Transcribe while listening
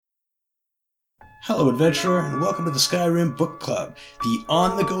Hello, adventurer, and welcome to the Skyrim Book Club, the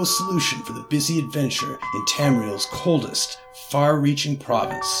on-the-go solution for the busy adventure in Tamriel's coldest, far-reaching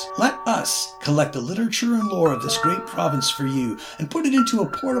province. Let us collect the literature and lore of this great province for you and put it into a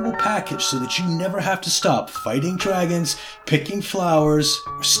portable package so that you never have to stop fighting dragons, picking flowers,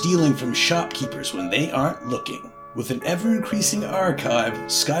 or stealing from shopkeepers when they aren't looking. With an ever-increasing archive,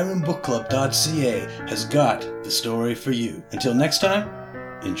 SkyrimBookClub.ca has got the story for you. Until next time,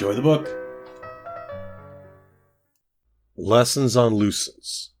 enjoy the book. Lessons on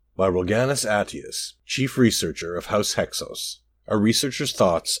Lucence by Roganis Attius, Chief Researcher of House Hexos. A researcher's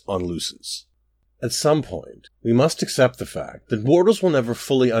thoughts on Lucence. At some point, we must accept the fact that mortals will never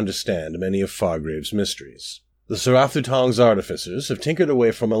fully understand many of Fargrave's mysteries. The Sarathutong's artificers have tinkered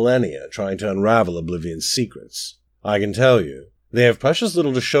away for millennia trying to unravel Oblivion's secrets. I can tell you, they have precious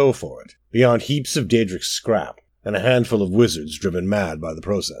little to show for it, beyond heaps of Daedric scrap and a handful of wizards driven mad by the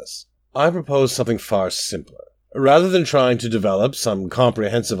process. I propose something far simpler. Rather than trying to develop some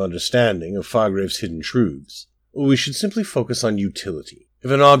comprehensive understanding of Fargrave's hidden truths, we should simply focus on utility.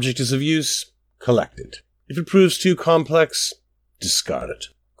 If an object is of use, collect it. If it proves too complex, discard it.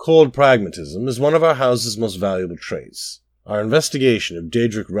 Cold pragmatism is one of our house's most valuable traits. Our investigation of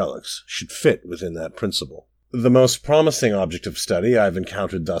Daedric relics should fit within that principle. The most promising object of study I've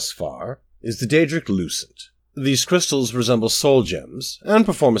encountered thus far is the Daedric Lucent. These crystals resemble soul gems and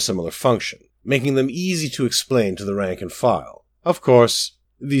perform a similar function, making them easy to explain to the rank and file. Of course,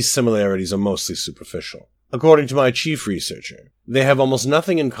 these similarities are mostly superficial. According to my chief researcher, they have almost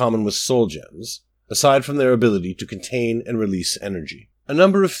nothing in common with soul gems, aside from their ability to contain and release energy. A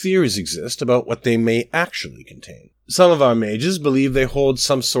number of theories exist about what they may actually contain. Some of our mages believe they hold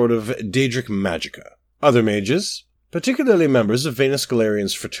some sort of Daedric magicka. Other mages, particularly members of Venus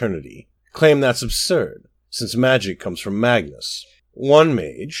Galerian's fraternity, claim that's absurd, since magic comes from Magnus. One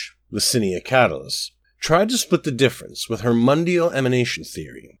mage, Licinia Catalyst, tried to split the difference with her mundial emanation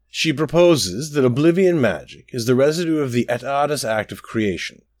theory. She proposes that Oblivion magic is the residue of the Et Adus act of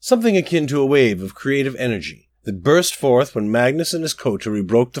creation, something akin to a wave of creative energy that burst forth when Magnus and his coterie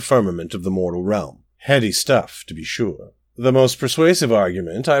broke the firmament of the mortal realm. Heady stuff, to be sure. The most persuasive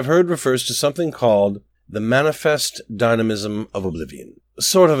argument I've heard refers to something called the manifest dynamism of Oblivion,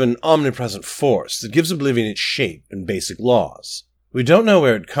 sort of an omnipresent force that gives Oblivion its shape and basic laws. We don't know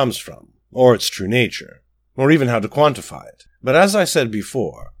where it comes from, or its true nature, or even how to quantify it. But as I said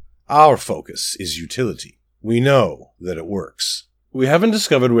before, our focus is utility. We know that it works. We haven't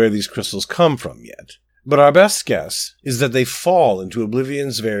discovered where these crystals come from yet, but our best guess is that they fall into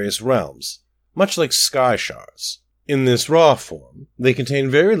Oblivion's various realms, much like sky shards. In this raw form, they contain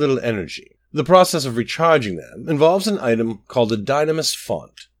very little energy. The process of recharging them involves an item called a Dynamis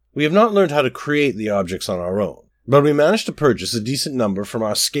font. We have not learned how to create the objects on our own, but we managed to purchase a decent number from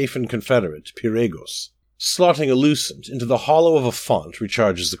our Scaphan confederate, Pyragos. Slotting a Lucent into the hollow of a font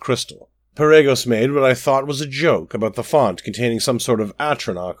recharges the crystal. Pyragos made what I thought was a joke about the font containing some sort of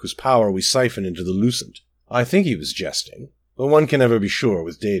Atronach whose power we siphon into the Lucent. I think he was jesting, but one can never be sure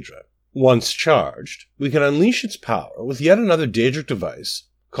with Daedra. Once charged, we can unleash its power with yet another Daedric device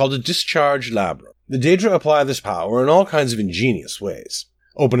called a Discharge Labrum. The Daedra apply this power in all kinds of ingenious ways,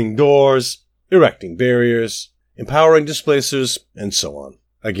 opening doors, erecting barriers, empowering displacers, and so on.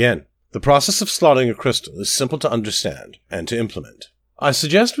 Again, the process of slotting a crystal is simple to understand and to implement. I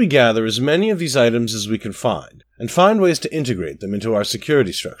suggest we gather as many of these items as we can find, and find ways to integrate them into our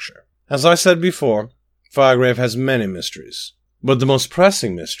security structure. As I said before, Fargrave has many mysteries, but the most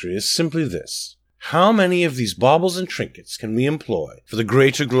pressing mystery is simply this. How many of these baubles and trinkets can we employ for the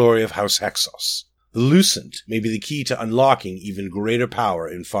greater glory of House Hexos? The Lucent may be the key to unlocking even greater power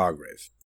in Fargrave.